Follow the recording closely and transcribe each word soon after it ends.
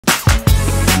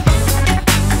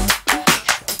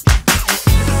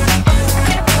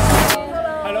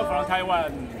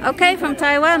Okay, from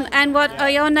Taiwan. And what are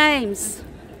your names?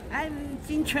 I'm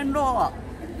Jin Chunluo,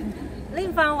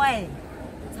 Lin Fangwei,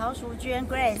 Cao Shujuan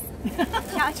Grace,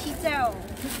 Qiao Qizhou,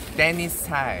 Dennis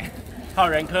Tsai, 浩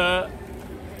然科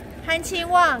Han Qin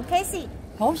Wang, Casey.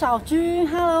 Hou Xiaojun,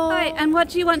 hello. Hi, and what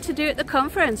do you want to do at the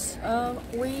conference?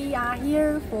 We are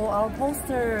here for our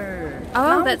poster.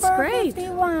 Oh, that's great.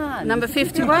 51. Number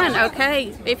 51,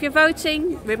 okay. If you're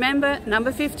voting, remember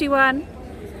number 51.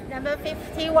 Number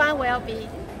 51 will be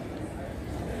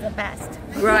the best.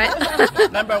 Right.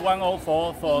 number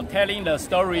 104 for telling the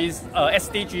stories,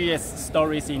 SDGs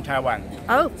stories in Taiwan.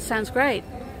 Oh, sounds great.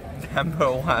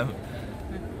 number 1.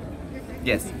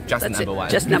 Yes, just That's number it. 1.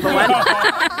 Just number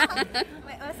 1.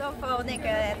 Also for the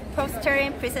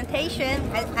poster presentation,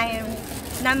 I am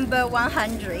number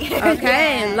 100.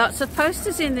 Okay, Yeah. lots of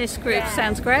posters in this group.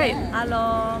 Sounds great.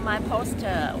 Hello, my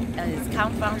poster is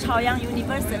come from Chaoyang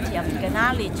University of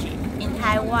Technology in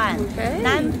Taiwan. Okay.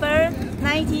 Number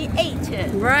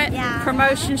 98. Right, Yeah.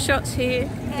 promotion shots here.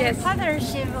 Yes.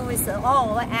 Partnership with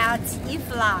all at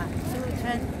IFLA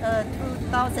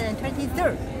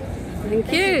 2023.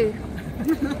 Thank you.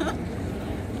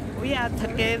 We are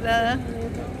together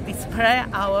display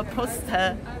our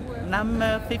poster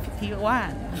number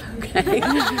 51. Okay.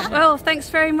 Well, thanks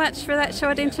very much for that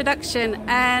short introduction,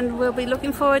 and we'll be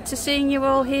looking forward to seeing you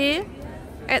all here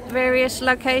at various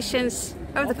locations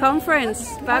of the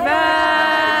conference. Bye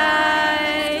bye.